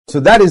 So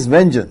that is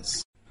vengeance.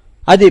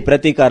 అది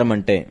ప్రతీకారం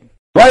అంటే.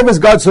 Why was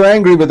God so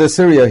angry with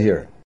Assyria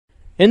here?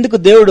 ఎందుకు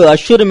దేవుడు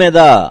అష్షూరు మీద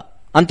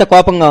అంత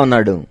కోపంగా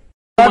ఉన్నాడు?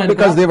 Not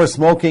because they were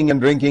smoking and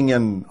drinking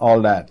and all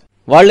that.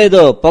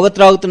 వాళ్ళేదో పొగ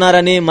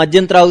త్రాగుతున్నారని,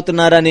 మద్యం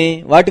త్రాగుతున్నారని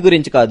వాటి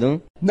గురించి కాదు.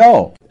 No.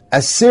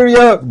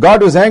 Assyria, God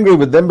was angry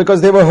with them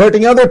because they were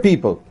hurting other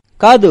people.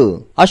 కాదు,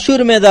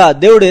 అష్షూరు మీద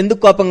దేవుడు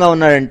ఎందుకు కోపంగా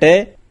ఉన్నాడంటే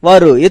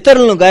వారు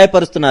ఇతరులను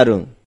గాయపరుస్తున్నారు.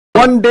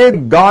 One day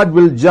God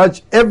will judge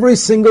every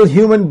single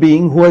human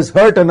being who has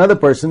hurt another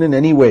person in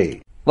any way.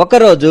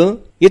 ఒకరోజు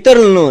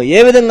ఇతరులను ఏ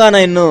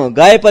విధంగానైనా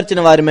గాయపరిచిన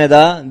వారి మీద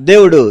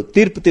దేవుడు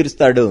తీర్పు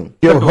తీరుస్తాడు.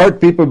 You have hurt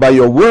people by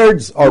your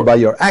words or by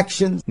your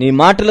actions. నీ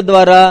మాటల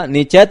ద్వారా,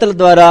 నీ చేతల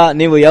ద్వారా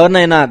నీవు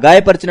ఎవరినైనా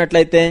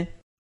గాయపరిచినట్లయితే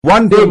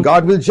one day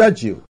God will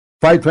judge you.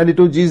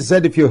 5:22 Jesus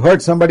said, if you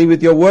hurt somebody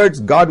with your words,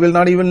 God will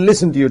not even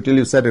listen to you till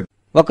you said it.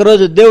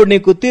 ఒకరోజు దేవుడు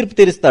నీకు తీర్పు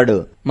తీరుస్తాడు.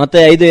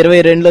 మత్తయి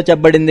 5:22లో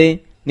చెప్పబడింది,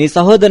 నీ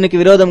సహోదరునికి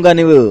విరోధంగా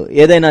నీవు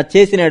ఏదైనా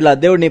చేసినట్లా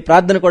దేవుడు నీ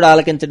ప్రార్థన కూడా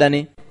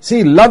ఆలకించడని.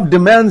 See, love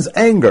demands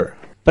anger.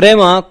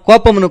 ప్రేమ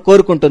కోపమును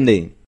కోరుకుంటుంది.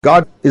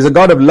 God is a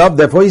God of love,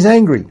 therefore he's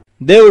angry.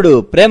 దేవుడు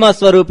ప్రేమ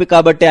స్వరూపి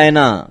కాబట్టి ఆయన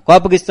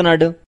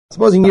కోపగిస్తున్నాడు.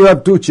 Supposing you have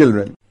two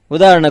children.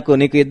 ఉదాహరణకు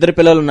నీకు ఇద్దరు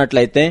పిల్లలు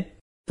ఉన్నట్లయితే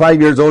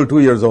 5 years old,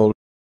 2 years old.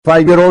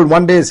 5-year-old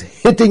one day is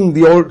hitting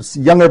the old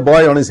younger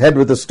boy on his head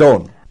with a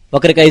stone.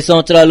 ఒకరికి 5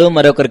 సంవత్సరాలు,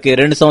 మరొకరికి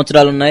 2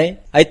 సంవత్సరాలు ఉన్నాయి.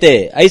 అయితే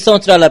 5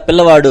 సంవత్సరాల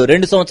పిల్లవాడు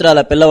 2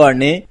 సంవత్సరాల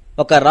పిల్లవాడిని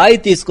ఒక రాయి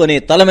తీసుకుని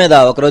తల మీద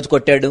ఒకరోజు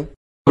కొట్టాడు.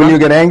 Will you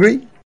get angry?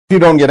 If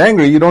you don't get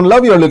angry, you don't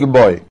love your little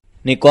boy.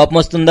 నీ కోపం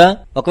వస్తుందా?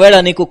 ఒకవేళ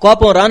నీకు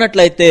కోపం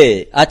రానట్లయితే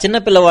ఆ చిన్న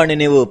పిల్లవాడిని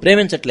నీవు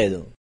ప్రేమించట్లేదు.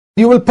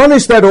 You will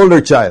punish that older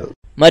child.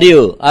 మరియు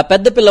ఆ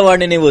పెద్ద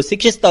పిల్లవాడిని నీవు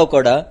శిక్షిస్తావు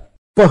కూడా.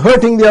 For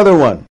hurting the other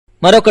one.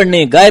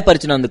 మరొకడిని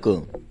గాయపరిచినందుకు.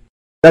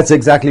 That's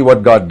exactly what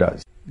God does.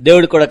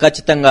 దేవుడు కూడా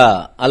ఖచ్చితంగా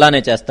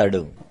అలానే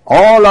చేస్తాడు.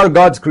 All are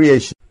God's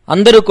creation.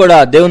 అందరూ కూడా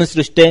దేవుని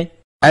సృష్టే.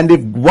 And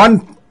if one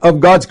of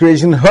God's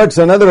creation hurts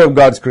another of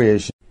God's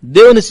creation,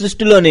 దేవుని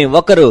సృష్టిలోని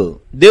ఒకరు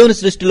దేవుని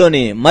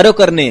సృష్టిలోని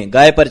మరొకరిని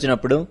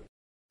గాయపరిచినప్పుడు,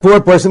 poor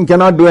person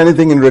cannot do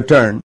anything in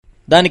return.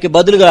 దానికి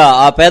బదులుగా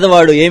ఆ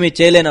పేదవాడు ఏమీ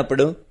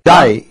చేయలేనప్పుడు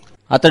Die.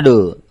 అతడు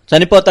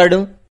చనిపోతాడు.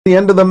 The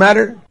end of the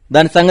matter?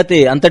 దాని సంగతి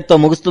అంతటితో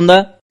ముగుస్తుందా?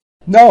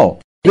 No.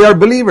 They are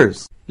believers.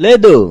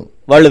 లేదు,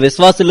 వాళ్ళు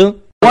విశ్వాసులు.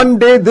 One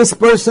day this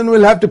person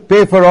will have to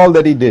pay for all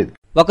that he did.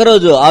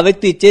 ఒకరోజు ఆ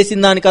వ్యక్తి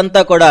చేసిన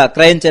దానికంతా కూడా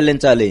క్రయం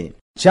చెల్లించాలి.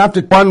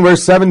 Chapter 1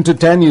 verse 7 to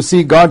 10, you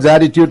see God's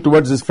attitude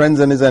towards his friends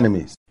and his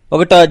enemies.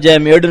 1వ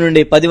అధ్యాయం 7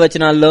 నుండి 10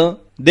 వచనాల్లో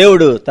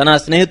దేవుడు తన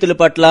స్నేహితుల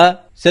పట్ల,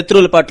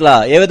 శత్రువుల పట్ల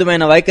ఏ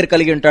విధమైన వైఖరి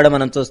కలిగి ఉంటాడో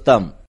మనం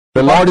చూస్తాం.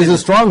 The Lord is a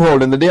stronghold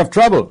in the day of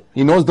trouble.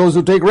 He knows those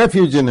who take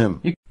refuge in him.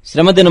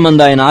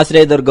 శ్రమదినమందు ఆయన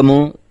ఆశ్రయదుర్గము,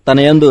 తన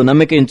యందు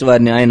నమ్మికించు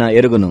వారిని ఆయన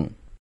ఎరుగును.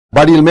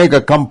 But he'll make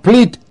a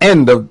complete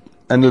end of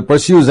and will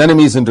pursue his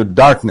enemies into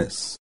darkness.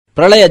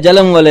 ప్రళయ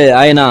జలం వలె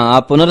ఆయన ఆ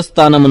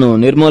పునరుస్థానమును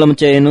నిర్మూలన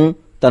చేయును,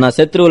 తన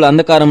శత్రువుల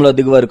అంధకారంలో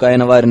దిగు వరకు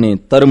ఆయన వారిని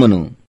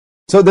తరుమును.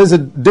 So there's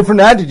a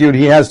different attitude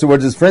he has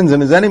towards his friends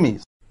and his enemies.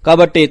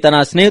 కాబట్టి తన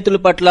స్నేహితుల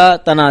పట్ల,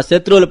 తన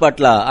శత్రువుల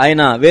పట్ల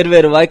ఆయన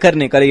వేర్వేరు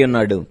వైఖరిని కలిగి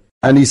ఉన్నాడు.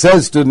 And he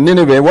says to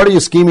Nineveh, what are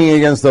you scheming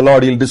against the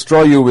Lord? He'll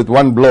destroy you with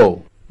one blow.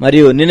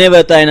 మరియు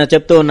నినెవేతో ఆయన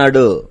చెప్తూ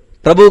ఉన్నాడు,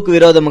 ప్రభువుకు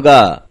విరోధముగా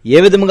ఏ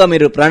విధముగా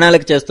మీరు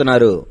ప్రణాళిక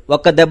చేస్తున్నారు,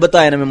 ఒక్క దెబ్బతో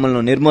ఆయన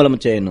మిమ్మల్ని నిర్మూలన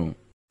చేయను.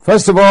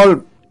 First of all,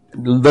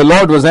 the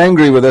Lord was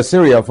angry with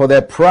Assyria for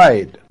their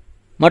pride.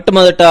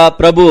 మొట్టమొదట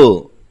ప్రభు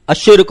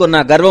అష్షూరుకున్న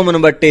గర్వమును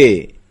బట్టి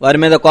వారి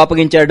మీద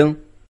కోపగించాడు.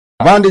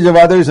 Advantage of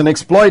others and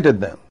exploited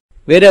them.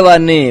 వేరే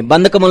వారిని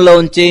బంధకముల్లో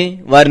ఉంచి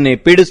వారిని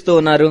పీడిస్తూ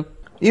ఉన్నారు.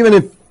 Even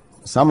if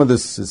some of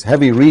this is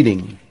heavy reading,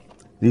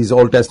 these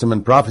Old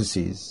Testament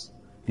prophecies,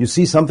 you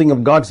see something of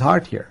God's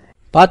heart here.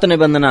 పాత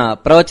నిబంధన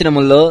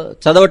ప్రవచనముల్లో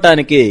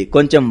చదవటానికి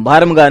కొంచెం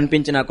భారముగా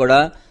అనిపించినా కూడా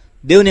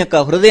దేవుని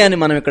యొక్క హృదయాన్ని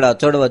మనం ఇక్కడ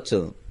చూడవచ్చు.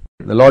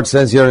 The Lord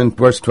says here in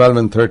verse 12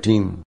 and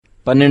 13,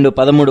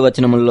 12-13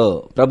 వచనముల్లో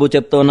ప్రభు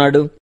చెప్తూ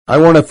ఉన్నాడు, I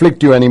won't afflict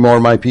you anymore,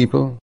 my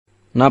people.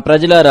 నా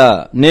ప్రజలారా,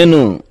 నేను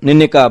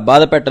నిన్నిక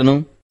బాధ పెట్టను.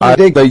 I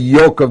take the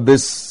yoke of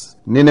this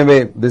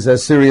Nineveh, this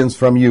Assyrians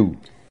from you.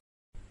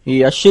 ఈ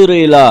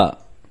అష్షూరీయుల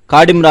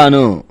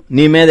కాడిమ్రాను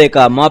నీ మీద ఇక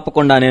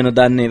మాపకుండా నేను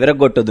దాన్ని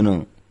విరగొట్టుదును.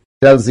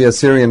 Tells the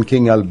Assyrian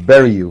king, I'll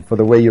bury you for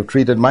the way you've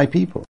treated my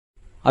people.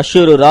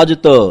 అష్షూరు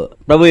రాజుతో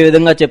ప్రభు ఈ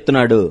విధంగా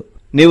చెప్తున్నాడు,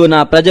 నీవు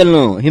నా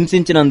ప్రజలను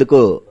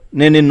హింసించినందుకు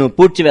నేను నిన్ను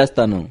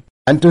పూడ్చివేస్తాను.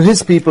 And to his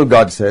people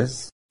God says,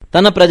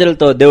 తన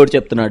ప్రజలతో దేవుడు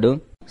చెప్తున్నాడు,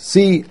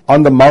 see on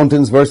the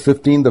mountains, verse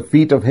 15, the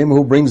feet of him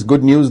who brings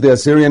good news, the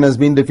Assyrian has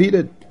been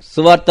defeated.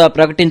 సువార్త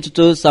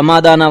ప్రకటించుచు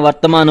సమాధాన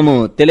వర్తమానము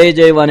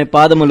తెలియజేయవాని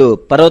పాదములు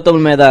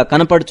పర్వతముల మీద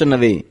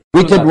కనపడుచున్నవి.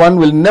 Wicked one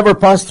will never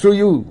pass through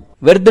you.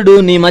 వ్యర్థుడు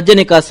నీ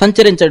మధ్యనిక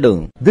సంచరించడు.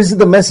 This is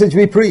the message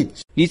we preach.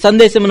 ఈ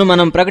సందేశమును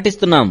మనం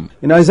ప్రకటిస్తున్నాం.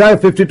 In Isaiah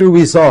 52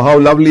 we saw how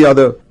lovely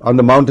are on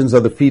the mountains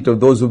are the feet of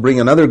those who bring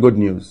another good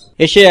news.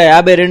 యెషయా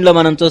 52లో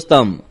మనం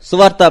చూస్తాం,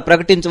 సువార్త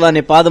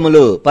ప్రకటించువాని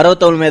పాదములు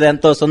పర్వతముల మీద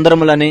ఎంతో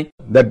సుందరములని.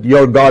 That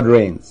your God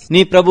reigns.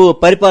 నీ ప్రభువు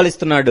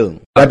పరిపాలిస్తున్నాడు.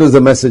 That was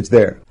the message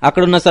there.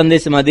 అక్కడున్న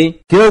సందేశం అది.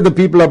 Here the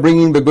people are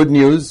bringing the good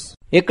news.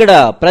 ఇక్కడ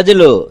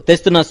ప్రజలు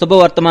తెస్తున్న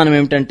శుభవర్తమానం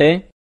ఏమిటంటే,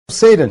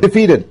 Satan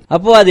defeated.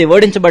 అపవాది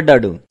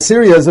ఓడించబడ్డాడు.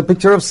 Syria is a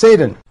picture of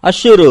Satan.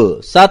 అష్షూరు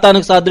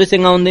సాతానుకు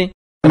సాదృశ్యంగా ఉంది.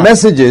 The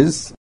message is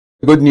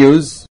good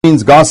news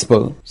means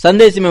gospel.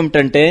 సందేశం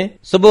ఏమిటంటే,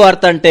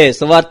 శుభవార్త అంటే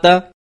సువార్త.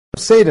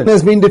 Satan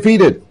has been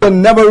defeated. He will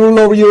never rule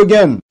over you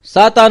again.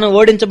 సాతాను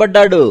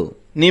ఓడించబడ్డాడు.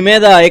 నీ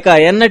మీద ఇక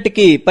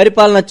ఎన్నటికీ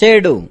పరిపాలన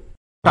చేయడు.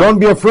 Don't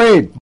be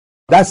afraid.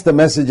 That's the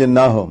message in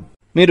Nahum.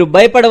 మీరు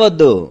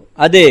భయపడవద్దు.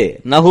 అదే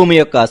నహూము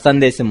యొక్క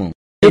సందేశము.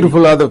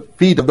 Beautiful are the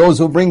feet of those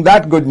who bring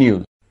that good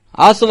news.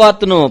 ఆ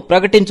సువార్తను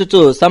ప్రకటించుచు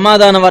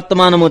సమాధాన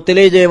వర్తమానము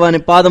తెలియజేయవాని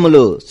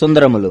పాదములు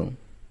సుందరములు.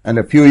 And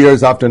a few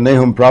years after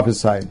Nahum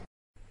prophesied,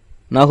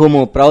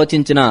 నహూము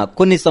ప్రవచించిన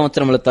కొన్ని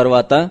సంవత్సరముల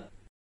తరువాత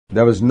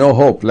there was no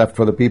hope left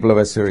for the people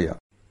of Assyria.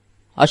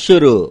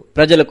 అష్షూరు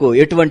ప్రజలకు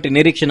ఎటువంటి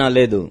నిరీక్షణ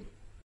లేదు.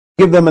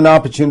 Give them an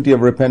opportunity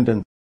of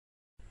repentance.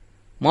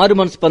 మారు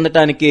మనసు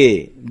పొందటానికి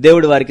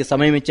దేవుడు వారికి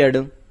సమయం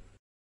ఇచ్చాడు.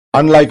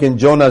 Unlike in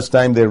Jonah's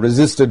time, they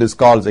resisted his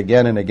calls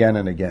again and again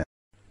and again.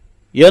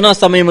 యోనా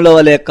సమయంలో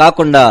వలె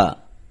కాకుండా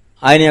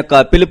ఆయన యొక్క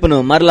పిలుపును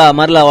మరలా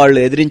మరలా వాళ్ళు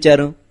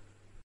ఎదిరించారు.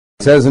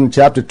 It says in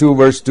chapter 2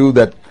 verse 2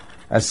 that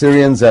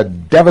Assyrians had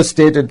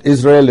devastated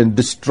Israel and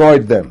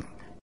destroyed them.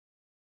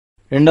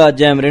 2వ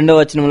అధ్యాయం 2వ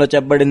వచనంలో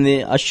చెప్పబడింది,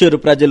 అష్షూరు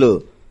ప్రజలు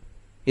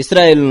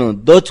ఇశ్రాయేలును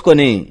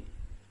దోచుకొని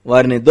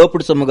వారిని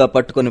దోపుడు సొమ్ముగా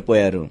పట్టుకొని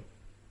పోయారు.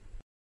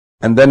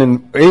 And then in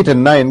 8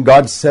 and 9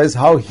 God says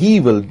how he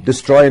will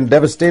destroy and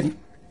devastate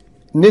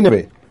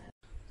Nineveh.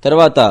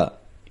 తర్వాత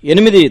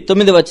 8,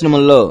 9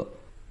 వచనముల్లో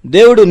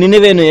దేవుడు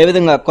నినివేను ఏ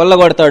విధంగా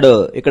కొల్లగొడతాడో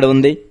ఇక్కడ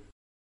ఉంది.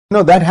 No,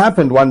 that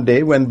happened one day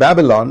when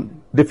Babylon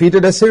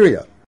defeated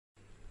Assyria.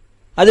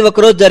 అది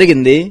ఒకరోజు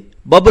జరిగింది.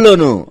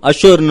 బబులోను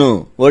అష్షూరును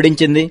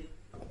ఓడించింది.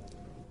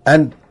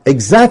 And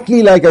exactly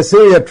like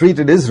Assyria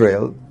treated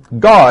Israel,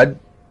 God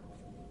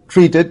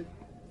treated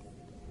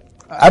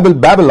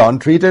Babylon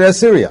treated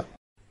Assyria.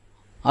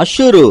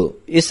 అష్షూరు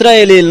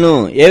ఇశ్రాయేలీయులను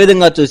ఏ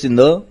విధంగా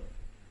చూసిందో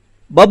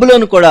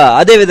బబులోను కూడా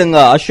అదే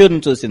విధంగా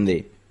అష్షూరును చూసింది.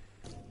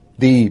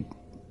 The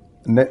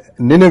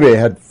Nineveh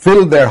had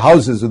filled their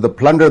houses with the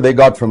plunder they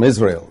got from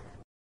Israel.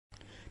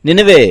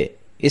 Nineveh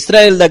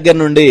Israel దగ్గర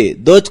నుండి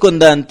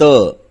దోచుకున్న దాంతో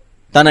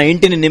తన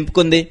ఇంటిని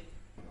నింపుకుంది.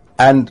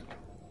 And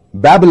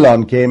Babylon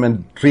came and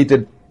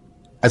treated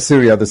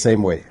Assyria the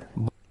same way.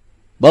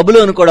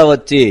 బబులోను కూడా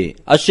వచ్చి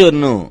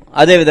అష్షూరును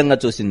అదే విధంగా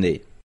చూసింది.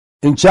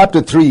 In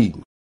chapter 3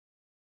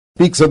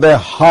 speaks of their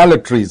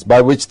harlotries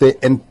by which they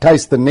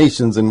entice the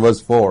nations in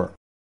verse 4.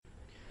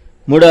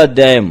 3వ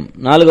అధ్యాయం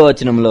 4వ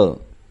వచనంలో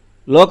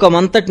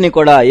లోకమంతటిని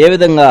కూడా ఏ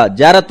విధంగా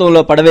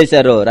జారత్వంలో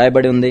పడవేశారో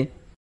రాయబడి ఉంది.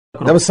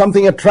 There was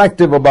something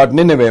attractive about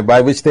Nineveh by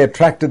which they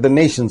attracted the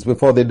nations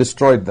before they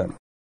destroyed them.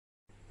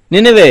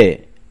 Nineveh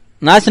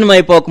నాశనం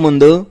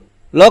అయిపోకముందు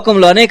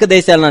లోకంలో అనేక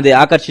దేశాలను అది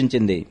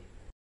ఆకర్షించింది.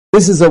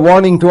 This is a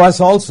warning to us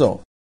also.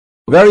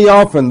 Very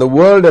often the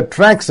world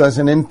attracts us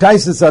and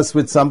entices us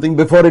with something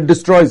before it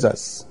destroys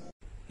us.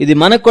 ఇది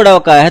మనకు కూడా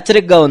ఒక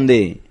హెచ్చరికగా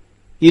ఉంది.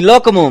 ఈ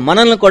లోకము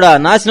మనల్ని కూడా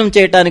నాశనం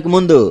చేయటానికి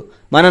ముందు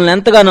మనల్ని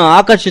ఎంతగానో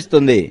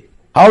ఆకర్షిస్తుంది.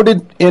 How did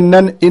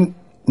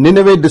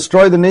Nineveh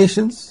destroy the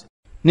nations?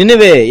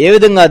 Nineveh ఏ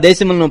విధంగా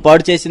దేశములను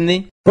పాడు చేసింది?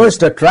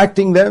 First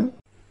attracting them,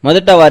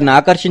 మొదట వారిని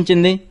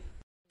ఆకర్షించింది,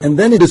 and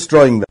then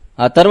destroying them.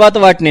 ఆ తర్వాత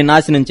వాటిని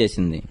నాశనం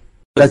చేసింది.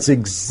 That's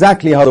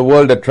exactly how the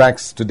world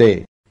attracts today.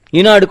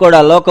 ఈనాడు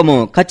కూడా లోకము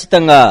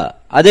ఖచ్చితంగా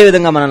అదే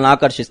విధంగా మనల్ని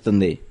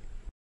ఆకర్షిస్తుంది.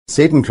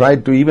 Satan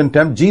tried to even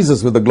tempt Jesus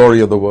with the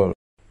glory of the world.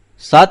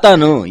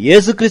 సాతాను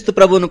యేసుక్రీస్తు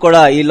ప్రభువును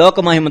కూడా ఈ లోక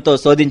మహిమతో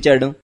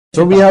శోధించాడు.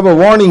 So we have a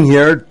warning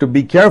here to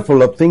be careful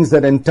of things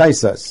that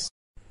entice us.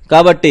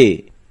 కాబట్టి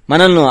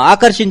మనల్ని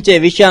ఆకర్షించే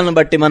విషయాలను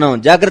బట్టి మనం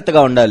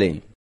జాగ్రత్తగా ఉండాలి.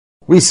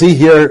 We see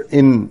here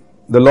in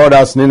the Lord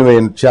asked Nineveh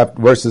in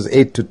verses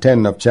 8 to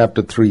 10 of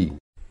chapter 3.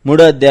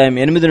 3వ అధ్యాయం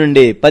 8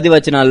 నుండి 10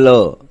 వచనాల్లో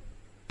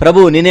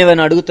ప్రభువు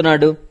నినివేను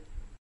అడుగుతున్నాడు,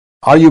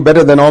 Are you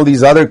better than all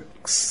these other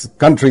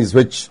countries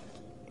which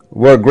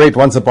were great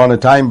once upon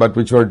a time but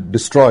which were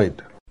destroyed?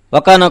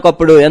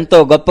 ఒకానొకప్పుడు ఎంతో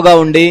గొప్పగా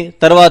ఉండి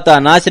తర్వాత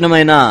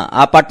నాశనమైన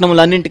ఆ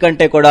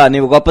పట్టణములన్నింటికంటే కూడా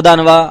నీవు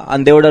గొప్పదానవా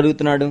అని దేవుడు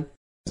అడుగుతున్నాడు.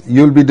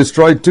 You'll be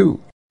destroyed too.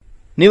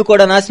 నీవు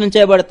కూడా నాశనం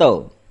చేయబడతావు.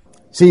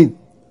 See,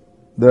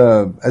 the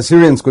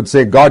Assyrians could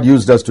say God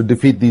used us to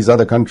defeat these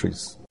other countries.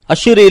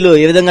 అష్షూరీయులు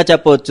ఈ విధంగా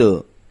చెప్పవచ్చు,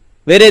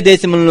 వేరే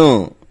దేశములను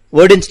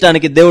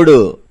ఓడించడానికి దేవుడు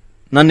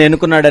నన్ను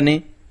ఎన్నుకున్నాడని.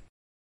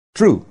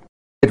 True.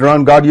 Later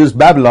on God used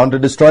Babylon to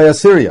destroy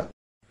Assyria.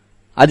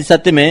 అది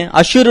సత్యమే.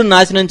 అష్షూరును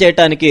నాశనం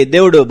చేయటానికి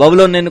దేవుడు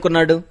బబులోను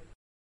ఎన్నుకున్నాడు.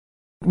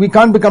 We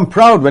can't become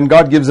proud when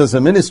God gives us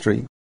a ministry.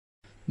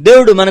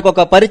 దేవుడు మనకు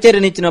ఒక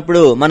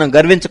పరిచర్యనిచ్చినప్పుడు మనం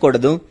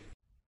గర్వించకూడదు.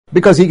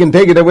 Because he can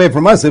take it away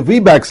from us if we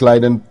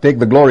backslide and take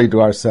the glory to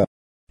ourselves.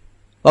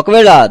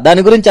 ఒకవేళ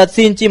దాని గురించి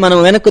అతిశయించి మనం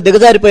వెనక్కు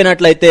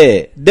దిగజారిపోయినట్లయితే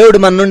దేవుడు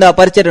మన నుండి ఆ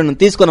పరిచర్యను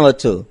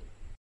తీసుకొనవచ్చు.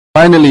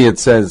 Finally it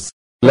says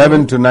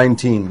 11 to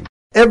 19,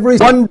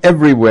 everyone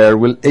everywhere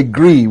will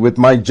agree with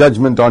my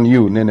judgment on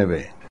you,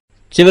 Nineveh.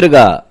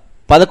 చివరిగా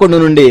 11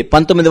 నుండి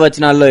 19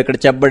 వచనాల్లో ఇక్కడ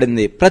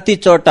చెప్పబడింది, ప్రతి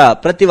చోట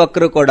ప్రతి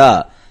ఒక్కరూ కూడా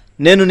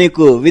నేను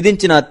నీకు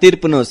విధించిన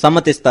తీర్పును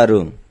సమ్మతిస్తారు.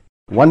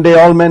 One day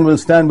all men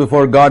will stand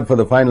before God for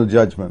the final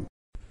judgment.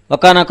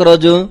 ఒకానొక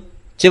రోజు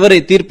చివరి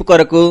తీర్పు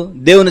కొరకు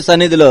దేవుని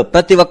సన్నిధిలో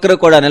ప్రతి ఒక్కరూ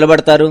కూడా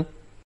నిలబడతారు.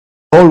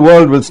 The whole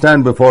world will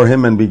stand before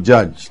him and be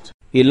judged.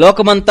 ఈ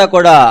లోకమంతా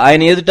కూడా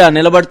ఆయన ఎదుట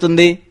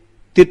నిలబడుతుంది,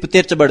 తీర్పు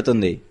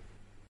తీర్చబడుతుంది.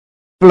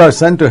 People are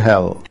sent to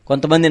hell.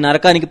 కొంతమంది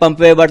నరకానికి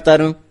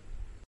పంపివేయబడతారు.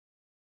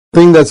 The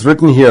thing that's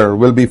written here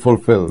will be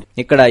fulfilled.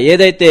 ఇక్కడ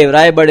ఏదైతే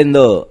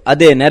వ్రాయబడిందో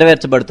అదే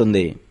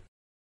నెరవేర్చబడుతుంది.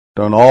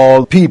 And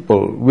all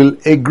people will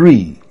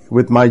agree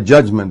with my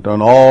judgment on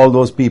all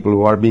those people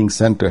who are being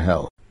sent to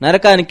hell.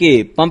 నరకానికి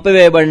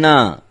పంపివేయబడిన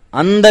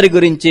అందరి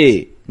గురించి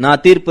నా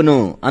తీర్పును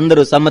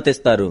అందరూ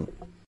సమ్మతిస్తారు.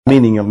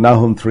 Meaning of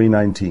Nahum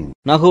 3:19.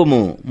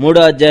 నహూము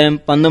 3వ అధ్యాయం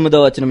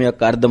 19వ వచనం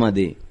యొక్క అర్థం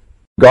అది.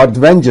 God's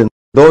vengeance,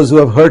 those who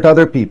have hurt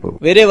other people.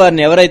 వేరే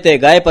వారిని ఎవరైతే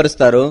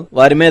గాయపరుస్తారో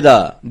వారి మీద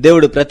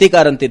దేవుడు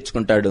ప్రతీకారం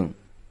తీర్చుకుంటాడు.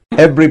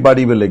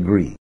 Everybody will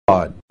agree.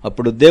 God.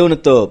 అప్పుడు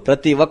దేవునితో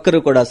ప్రతి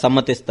ఒక్కరూ కూడా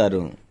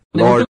సమ్మతిస్తారు.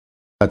 Lord,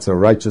 that's a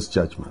righteous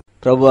judgment.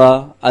 ప్రభువా,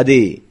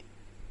 అది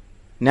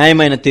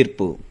న్యాయమైన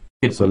తీర్పు.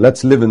 So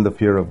let's live in the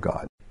fear of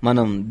God.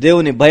 మనం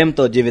దేవుని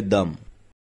భయంతో జీవిద్దాం.